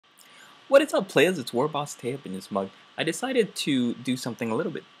What is up, players? It's Warboss Tay up in this mug. I decided to do something a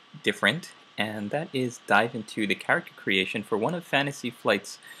little bit different, and that is dive into the character creation for one of Fantasy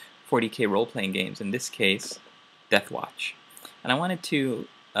Flight's 40k role-playing games, in this case, Deathwatch. And I wanted to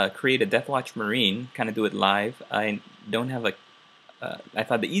create a Deathwatch Marine, kind of do it live. I don't have a... I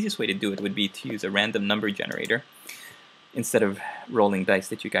thought the easiest way to do it would be to use a random number generator instead of rolling dice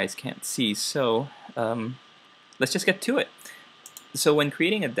that you guys can't see. So let's just get to it. So when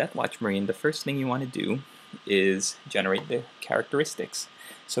creating a Deathwatch Marine, the first thing you want to do is generate the characteristics.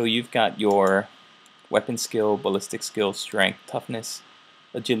 So you've got your weapon skill, ballistic skill, strength, toughness,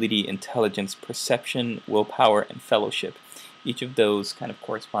 agility, intelligence, perception, willpower, and fellowship. Each of those kind of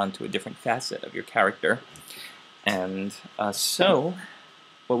correspond to a different facet of your character. And so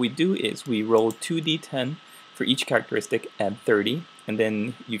what we do is we roll 2d10 for each characteristic, add 30, and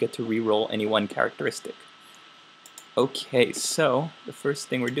then you get to re-roll any one characteristic. Okay, so the first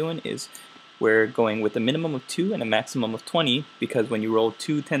thing we're doing is we're going with a minimum of 2 and a maximum of 20, because when you roll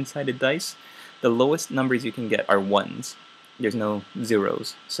two 10-sided dice, the lowest numbers you can get are 1s. There's no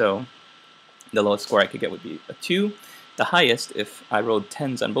 0s. So the lowest score I could get would be a 2. The highest, if I rolled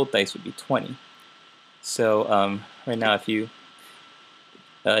 10s on both dice, would be 20. So right now, if you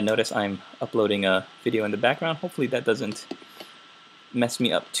notice, I'm uploading a video in the background. Hopefully that doesn't mess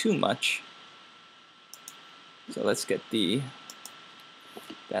me up too much. So let's get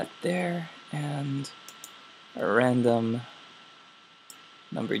that there, and a random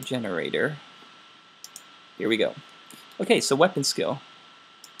number generator. Here we go. Okay, so weapon skill.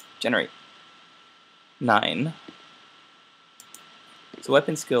 Generate. 9. So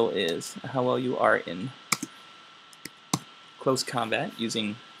weapon skill is how well you are in close combat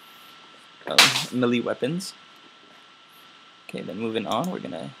using melee weapons. Okay, then moving on, we're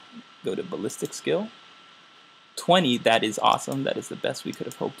gonna go to ballistic skill. 20, that is awesome. That is the best we could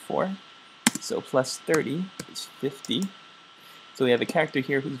have hoped for. So plus 30 is 50. So we have a character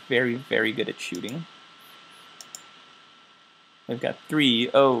here who's very, very good at shooting. We've got 3.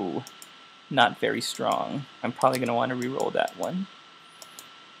 Oh, not very strong. I'm probably going to want to re-roll that one.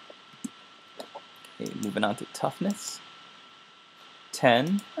 Okay, moving on to toughness.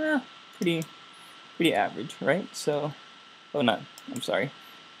 10. Pretty average, right? So, oh, not. I'm sorry.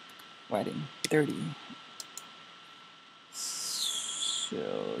 Why didn't 30?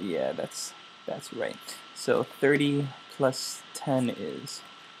 So yeah, that's right. So 30 plus 10 is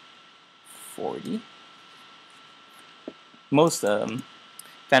 40. Most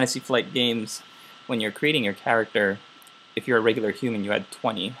Fantasy Flight games, when you're creating your character, if you're a regular human, you add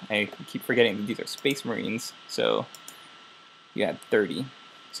 20. I keep forgetting that these are Space Marines, so you add 30.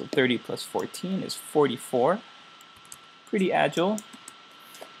 So 30 plus 14 is 44. Pretty agile.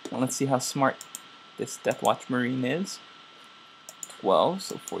 Now let's see how smart this Deathwatch Marine is. 12,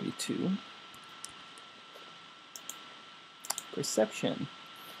 so 42. Perception,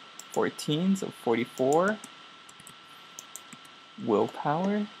 14, so 44.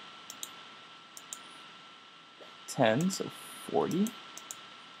 Willpower, 10, so 40.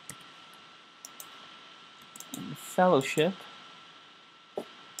 And fellowship,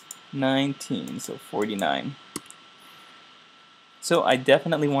 19, so 49. So I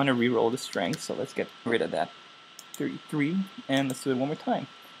definitely want to re-roll the strength, so let's get rid of that. 33, and let's do it one more time.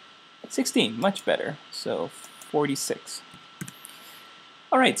 16, much better, so 46.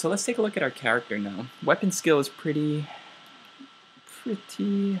 Alright, so let's take a look at our character now. Weapon skill is pretty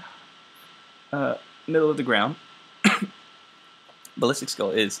middle of the ground. Ballistic skill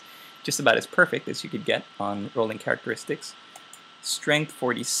is just about as perfect as you could get on rolling characteristics. Strength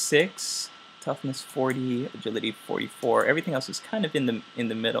 46, toughness 40, agility 44. Everything else is kind of in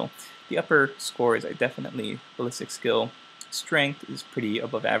the middle. The upper scores are definitely ballistic skill. Strength is pretty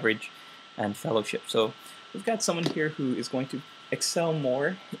above average, and fellowship. So we've got someone here who is going to excel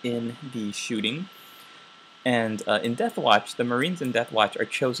more in the shooting. And in Deathwatch, the Marines in Deathwatch are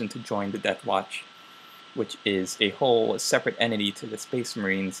chosen to join the Deathwatch, which is a whole separate entity to the Space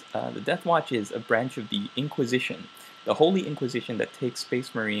Marines. The Deathwatch is a branch of the Inquisition, the Holy Inquisition that takes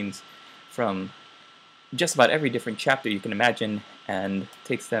Space Marines from just about every different chapter you can imagine and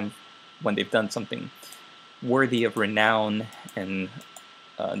takes them when they've done something worthy of renown, and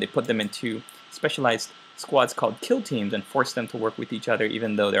they put them into specialized squads called kill teams and force them to work with each other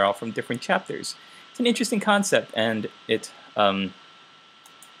even though they're all from different chapters. It's an interesting concept, and it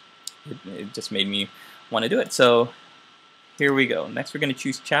just made me want to do it. So here we go. Next we're going to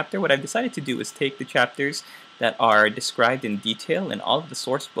choose chapter. What I've decided to do is take the chapters that are described in detail in all of the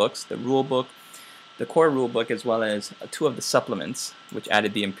source books, the rule book, the core rulebook, as well as 2 of the supplements, which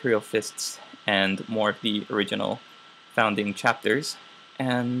added the Imperial Fists and more of the original founding chapters.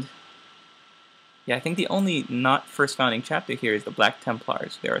 And Yeah, I think the only not first founding chapter here is the Black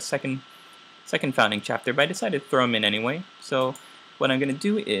Templars. They're a second founding chapter, but I decided to throw them in anyway. So what I'm going to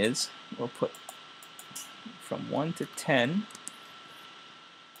do is we'll put from 1 to 10.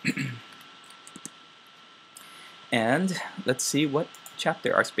 And let's see what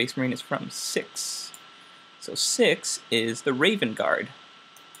chapter our Space Marine is from. 6. So 6 is the Raven Guard.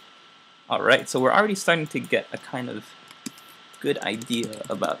 Alright, so we're already starting to get a kind of good idea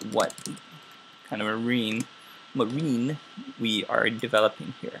about what kind of marine we are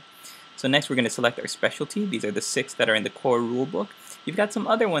developing here. So next we're going to select our specialty. These are the 6 that are in the core rulebook. You've got some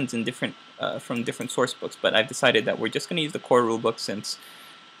other ones in different from different source books, but I've decided that we're just going to use the core rulebook since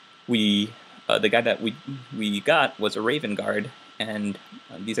the guy that we got was a Raven Guard, and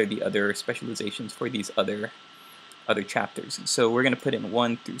these are the other specializations for these other chapters. So we're going to put in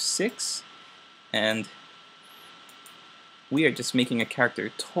 1 through 6, and we are just making a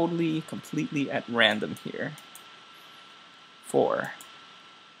character totally, completely at random here. 4.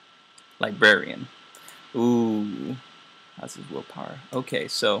 Librarian. Ooh, how's his willpower? Okay,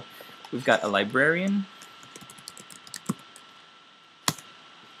 so we've got a Librarian,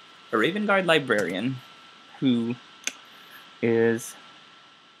 a Raven Guard Librarian, who is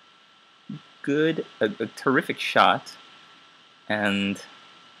good, a terrific shot, and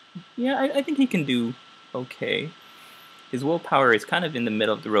yeah, I think he can do okay. His willpower is kind of in the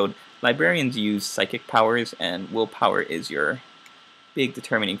middle of the road. Librarians use psychic powers, and willpower is your big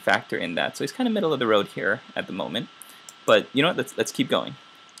determining factor in that. So he's kind of middle of the road here at the moment. But you know what? Let's keep going.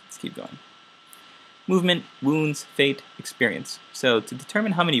 Let's keep going. Movement, wounds, fate, experience. So to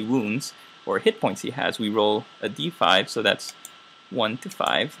determine how many wounds or hit points he has, we roll a d5. So that's 1 to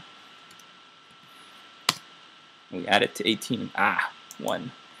 5. We add it to 18.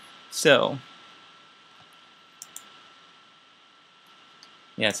 1. So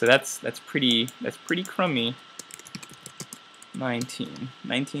yeah, so that's pretty crummy. 19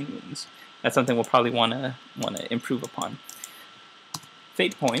 wounds. That's something we'll probably wanna improve upon.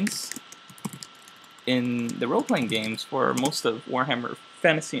 Fate points in the role-playing games for most of Warhammer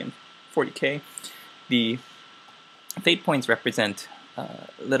Fantasy and 40k, the fate points represent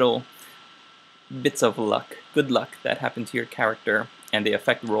little bits of luck, good luck that happen to your character, and they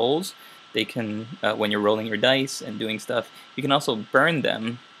affect rolls. They can, when you're rolling your dice and doing stuff, you can also burn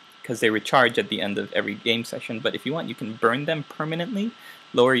them because they recharge at the end of every game session. But if you want, you can burn them permanently,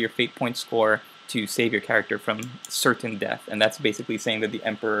 lower your fate point score to save your character from certain death. And that's basically saying that the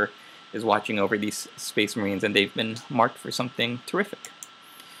Emperor is watching over these Space Marines and they've been marked for something terrific.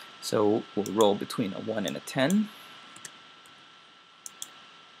 So we'll roll between a 1 and a 10.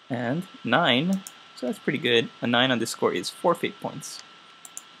 And 9, so that's pretty good. A 9 on this score is 4 fate points.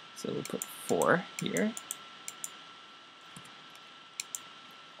 So we'll put 4 here.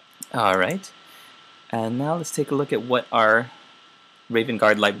 Alright, and now let's take a look at what our Raven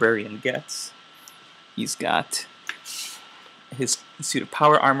Guard Librarian gets. He's got his suit of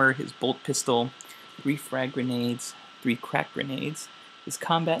power armor, his bolt pistol, 3 frag grenades, 3 crack grenades, his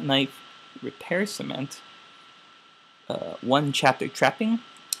combat knife, repair cement, 1 chapter trapping,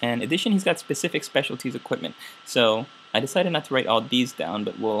 and in addition he's got specific specialties equipment. So I decided not to write all these down,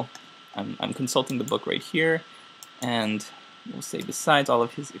 but I'm consulting the book right here, and we'll say besides all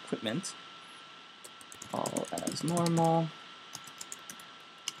of his equipment, all as normal.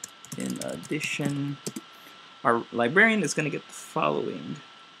 In addition, our Librarian is going to get the following: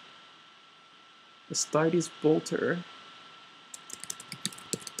 Astartes bolter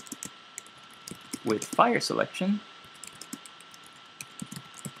with fire selection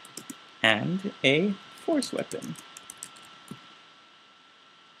and a force weapon.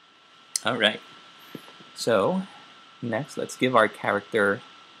 Alright, so next let's give our character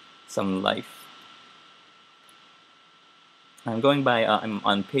some life. I'm going by, I'm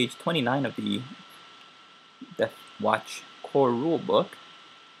on page 29 of the Deathwatch core rulebook,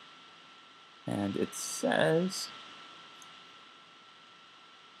 and it says,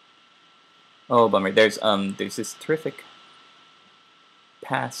 oh bummer, there's this terrific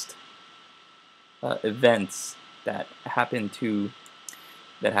past events that happen to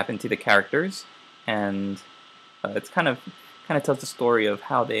the characters, and it's kind of tells the story of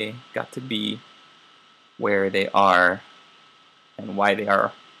how they got to be where they are and why they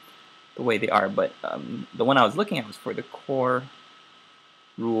are the way they are. But the one I was looking at was for the core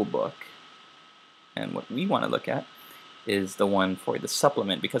rule book, and what we want to look at is the one for the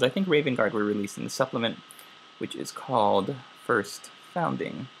supplement, because I think Raven Guard were released in the supplement, which is called First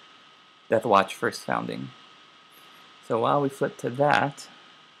Founding, Deathwatch First Founding. So while we flip to that,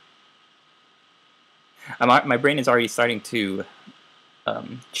 my brain is already starting to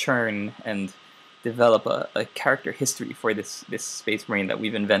churn and develop a character history for this Space Marine that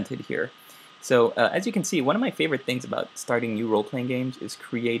we've invented here. So as you can see, one of my favorite things about starting new role-playing games is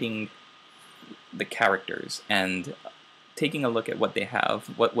creating the characters and taking a look at what they have,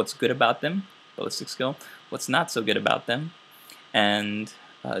 what's good about them, ballistic skill, what's not so good about them, and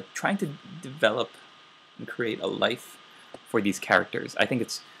trying to develop and create a life for these characters. I think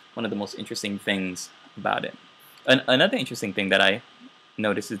it's one of the most interesting things about it. Another interesting thing that I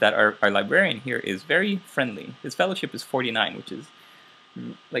noticed is that our librarian here is very friendly. His fellowship is 49, which is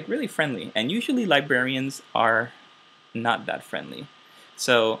like really friendly, and usually librarians are not that friendly.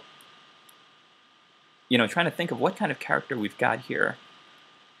 So, you know, trying to think of what kind of character we've got here.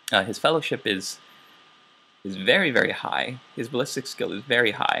 His fellowship is very, very high. His ballistic skill is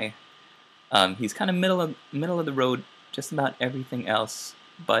very high. He's kind of middle of the road, just about everything else.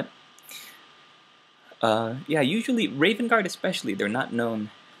 But yeah, usually Raven Guard especially, they're not known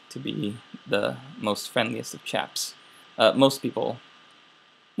to be the most friendliest of chaps. Most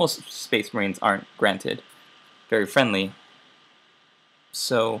Space Marines aren't, granted, very friendly.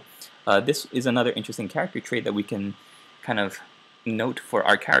 So this is another interesting character trait that we can kind of note for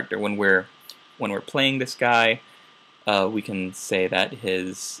our character when we're playing this guy. We can say that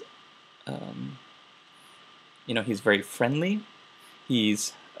his you know, he's very friendly.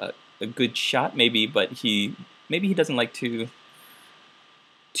 He's a good shot, maybe, but maybe he doesn't like to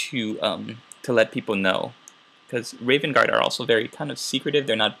let people know, because Raven Guard are also very kind of secretive.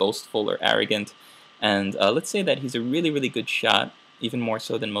 They're not boastful or arrogant. And let's say that he's a really, really good shot, even more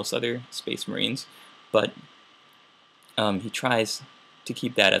so than most other Space Marines, but he tries to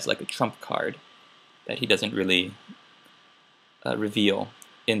keep that as like a trump card that he doesn't really reveal.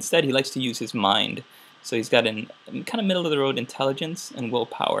 Instead, he likes to use his mind. So he's got an kind of middle-of-the-road intelligence and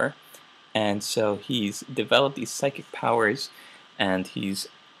willpower, and so he's developed these psychic powers, and he's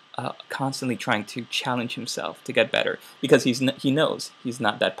constantly trying to challenge himself to get better, because he knows he's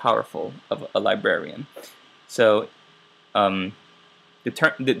not that powerful of a librarian. So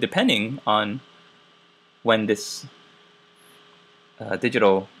depending on when this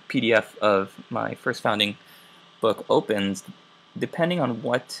digital PDF of my first founding book opens, depending on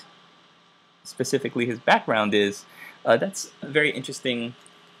what specifically his background is, that's a very interesting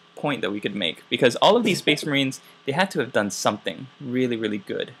point that we could make, because all of these Space Marines, they had to have done something really, really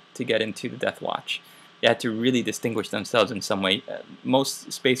good to get into the Deathwatch. They had to really distinguish themselves in some way.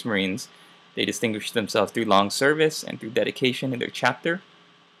 Most Space Marines, they distinguish themselves through long service and through dedication in their chapter.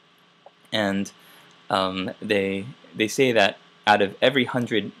 And they say that out of every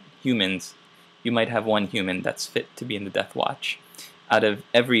 100 humans, you might have one human that's fit to be in the Deathwatch. Out of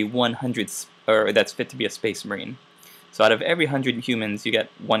every 100, or that's fit to be a Space Marine. So out of every 100 humans, you get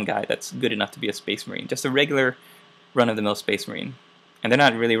one guy that's good enough to be a Space Marine, just a regular run-of-the-mill Space Marine. And they're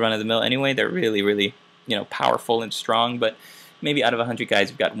not really run-of-the-mill anyway. They're really, really, you know, powerful and strong. But maybe out of 100 guys,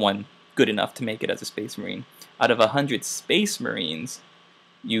 you've got one good enough to make it as a Space Marine. Out of 100 Space Marines,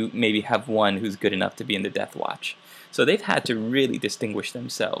 you maybe have one who's good enough to be in the Deathwatch. So they've had to really distinguish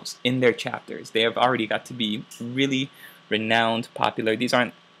themselves in their chapters. They have already got to be really renowned, popular. These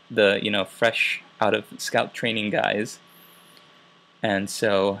aren't the, you know, fresh out of scout training guys. And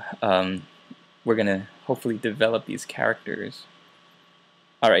so we're gonna hopefully develop these characters.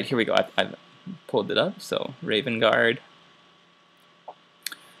 All right, here we go. I've pulled it up. So Raven Guard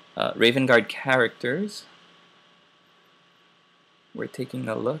characters. We're taking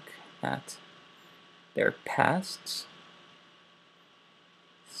a look at their pasts.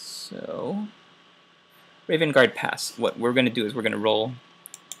 So Raven Guard past. What we're going to do is we're going to roll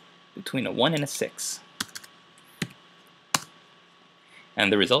between a 1 and a 6.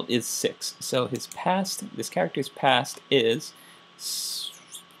 And the result is 6. So his past, this character's past is...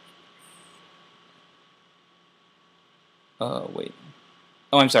 wait.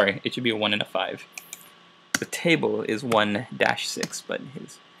 Oh, I'm sorry. It should be a 1 and a 5. The table is 1-6, but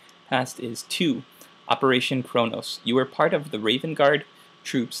his past is 2. Operation Chronos. You were part of the Raven Guard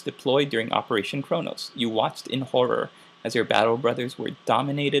troops deployed during Operation Chronos. You watched in horror as your battle brothers were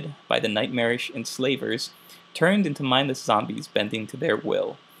dominated by the nightmarish enslavers, turned into mindless zombies bending to their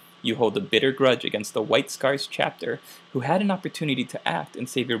will. You hold a bitter grudge against the White Scars chapter, who had an opportunity to act and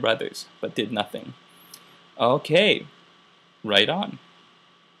save your brothers, but did nothing. Okay, right on.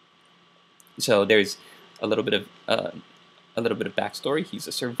 So there's a little bit of backstory. He's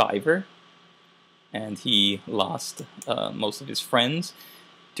a survivor, and he lost most of his friends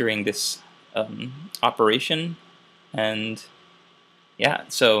during this operation, and yeah,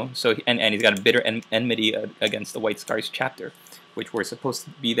 so he's got a bitter enmity against the White Scars chapter, which were supposed to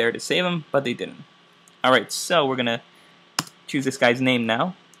be there to save him, but they didn't. All right, so we're gonna choose this guy's name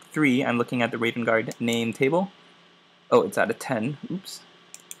now. 3. I'm looking at the Raven Guard name table. Oh, it's out of 10. Oops.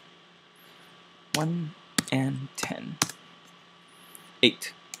 1 and 10.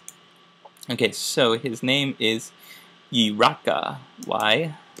 8. Okay, so his name is Yiraka.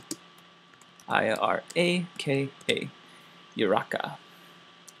 Y-I-R-A-K-A. Yiraka.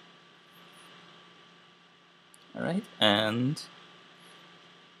 Alright, and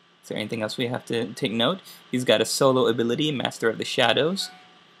is there anything else we have to take note? He's got a solo ability, Master of the Shadows.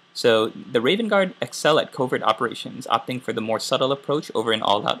 So the Raven Guard excel at covert operations, opting for the more subtle approach over an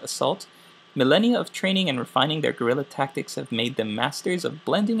all-out assault. Millennia of training and refining their guerrilla tactics have made them masters of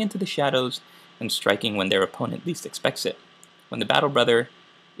blending into the shadows and striking when their opponent least expects it. When the Battle Brother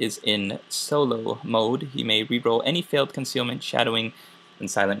is in solo mode, he may reroll any failed concealment, shadowing,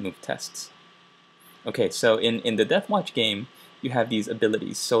 and silent move tests. Okay, so in the Deathwatch game, you have these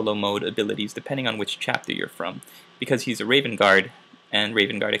abilities, solo mode abilities, depending on which chapter you're from. Because he's a Raven Guard, and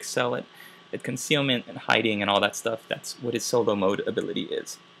Raven Guard excel at concealment and hiding and all that stuff, that's what his solo mode ability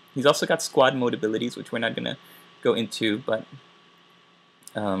is. He's also got squad mode abilities, which we're not going to go into, but...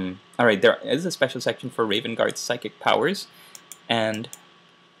 Alright, there is a special section for Raven Guard's psychic powers, and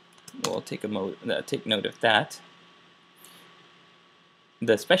we'll take note of that.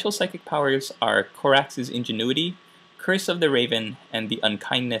 The special psychic powers are Korax's Ingenuity, Curse of the Raven, and the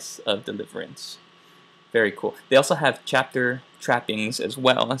Unkindness of Deliverance. Very cool. They also have chapter trappings as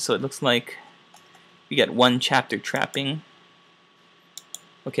well, so it looks like we get 1 chapter trapping.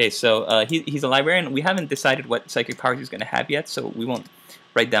 Okay, so he's a librarian. We haven't decided what psychic powers he's going to have yet, so we won't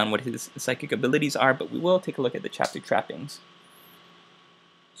write down what his psychic abilities are, but we will take a look at the chapter trappings.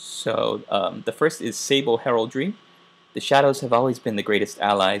 So the first is Sable Heraldry. The shadows have always been the greatest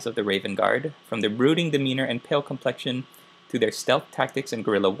allies of the Raven Guard, from their brooding demeanor and pale complexion to their stealth tactics and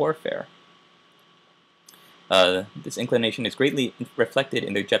guerrilla warfare. This inclination is greatly reflected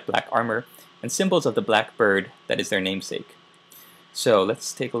in their jet black armor and symbols of the black bird that is their namesake. So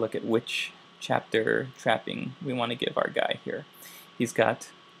let's take a look at which chapter trapping we want to give our guy here. He's got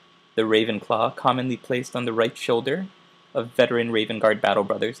the Raven Claw, commonly placed on the right shoulder of veteran Raven Guard Battle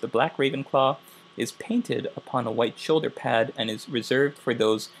Brothers. The black Raven Claw is painted upon a white shoulder pad and is reserved for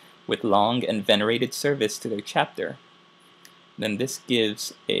those with long and venerated service to their chapter. Then this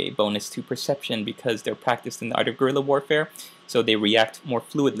gives a bonus to perception because they're practiced in the art of guerrilla warfare, so they react more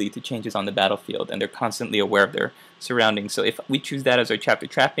fluidly to changes on the battlefield, and they're constantly aware of their surroundings. So if we choose that as our chapter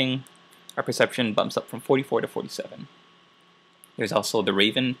trapping, our perception bumps up from 44 to 47. There's also the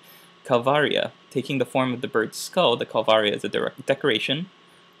Raven Calvaria. Taking the form of the bird's skull, the Calvaria is a decoration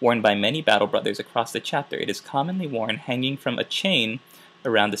worn by many Battle Brothers across the chapter. It is commonly worn hanging from a chain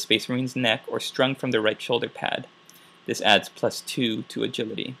around the Space Marine's neck or strung from the right shoulder pad. This adds +2 to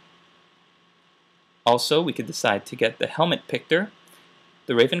agility. Also, we could decide to get the Helmet Pictor.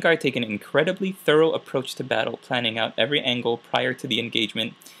 The Raven Guard take an incredibly thorough approach to battle, planning out every angle prior to the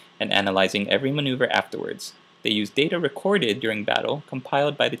engagement and analyzing every maneuver afterwards. They use data recorded during battle,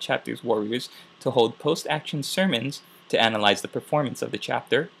 compiled by the chapter's warriors, to hold post-action sermons to analyze the performance of the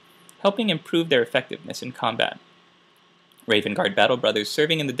chapter, helping improve their effectiveness in combat. Raven Guard Battle Brothers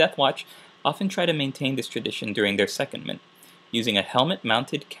serving in the Deathwatch often try to maintain this tradition during their secondment. Using a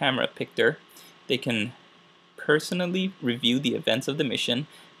helmet-mounted camera pictor, they can personally review the events of the mission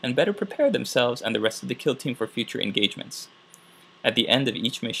and better prepare themselves and the rest of the kill team for future engagements. At the end of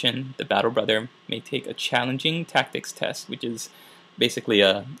each mission, the Battle Brother may take a challenging tactics test, which is basically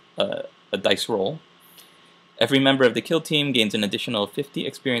a dice roll. Every member of the kill team gains an additional 50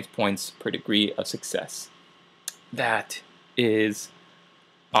 experience points per degree of success. That is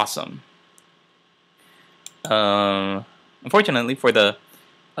awesome. Unfortunately, for the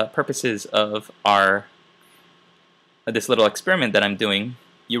purposes of this little experiment that I'm doing,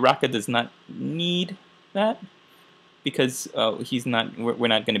 Yiraka does not need that because we're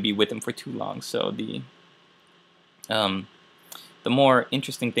not going to be with him for too long. So the more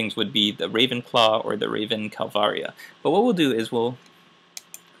interesting things would be the Raven Claw or the Raven Calvaria. But what we'll do is we'll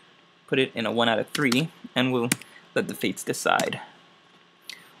put it in a 1 out of 3, and we'll let the fates decide.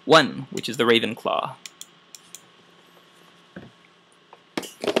 1, which is the Raven Claw.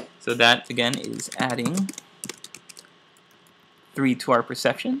 So that, again, is adding 3 to our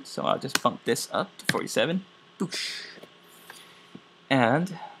perception. So I'll just bump this up to 47. Boosh.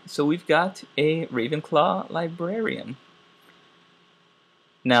 And so we've got a Ravenclaw Librarian.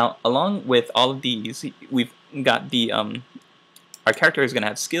 Now, along with all of these, we've got the our character is going to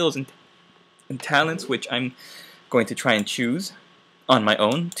have skills and talents, which I'm going to try and choose on my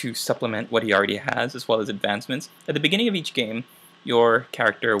own to supplement what he already has, as well as advancements. At the beginning of each game, your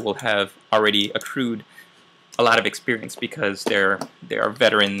character will have already accrued a lot of experience because they are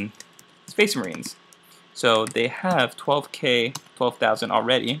veteran Space Marines. So they have 12,000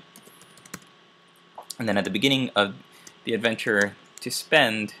 already, and then at the beginning of the adventure to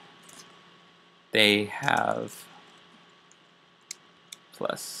spend, they have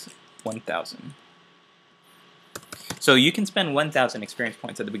plus 1,000. So you can spend 1,000 experience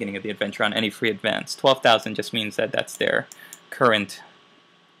points at the beginning of the adventure on any free advance. 12,000 just means that that's their current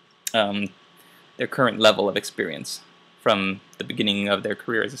level of experience from the beginning of their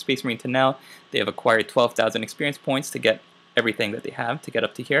career as a Space Marine to now. They have acquired 12,000 experience points to get everything that they have to get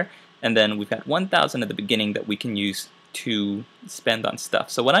up to here, and then we've got 1,000 at the beginning that we can use to spend on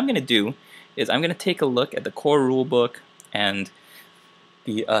stuff. So what I'm going to do is I'm going to take a look at the core rulebook and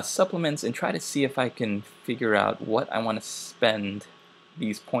the supplements and try to see if I can figure out what I want to spend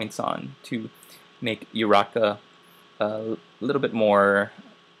these points on to make Yiraka a little bit more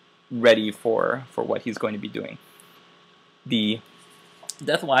ready for what he's going to be doing. The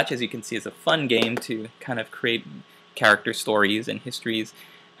Deathwatch, as you can see, is a fun game to kind of create character stories and histories,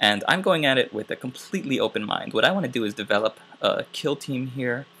 and I'm going at it with a completely open mind. What I want to do is develop a kill team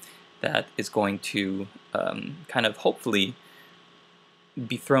here that is going to kind of hopefully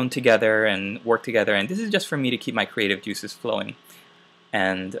be thrown together and work together, and this is just for me to keep my creative juices flowing.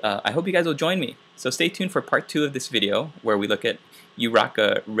 And I hope you guys will join me. So stay tuned for part 2 of this video, where we look at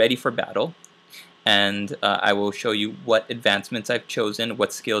Yiraka ready for battle, and I will show you what advancements I've chosen,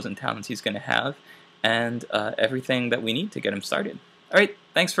 what skills and talents he's going to have, and everything that we need to get him started. Alright,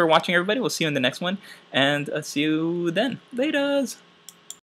 thanks for watching everybody, we'll see you in the next one, and see you then. Laters!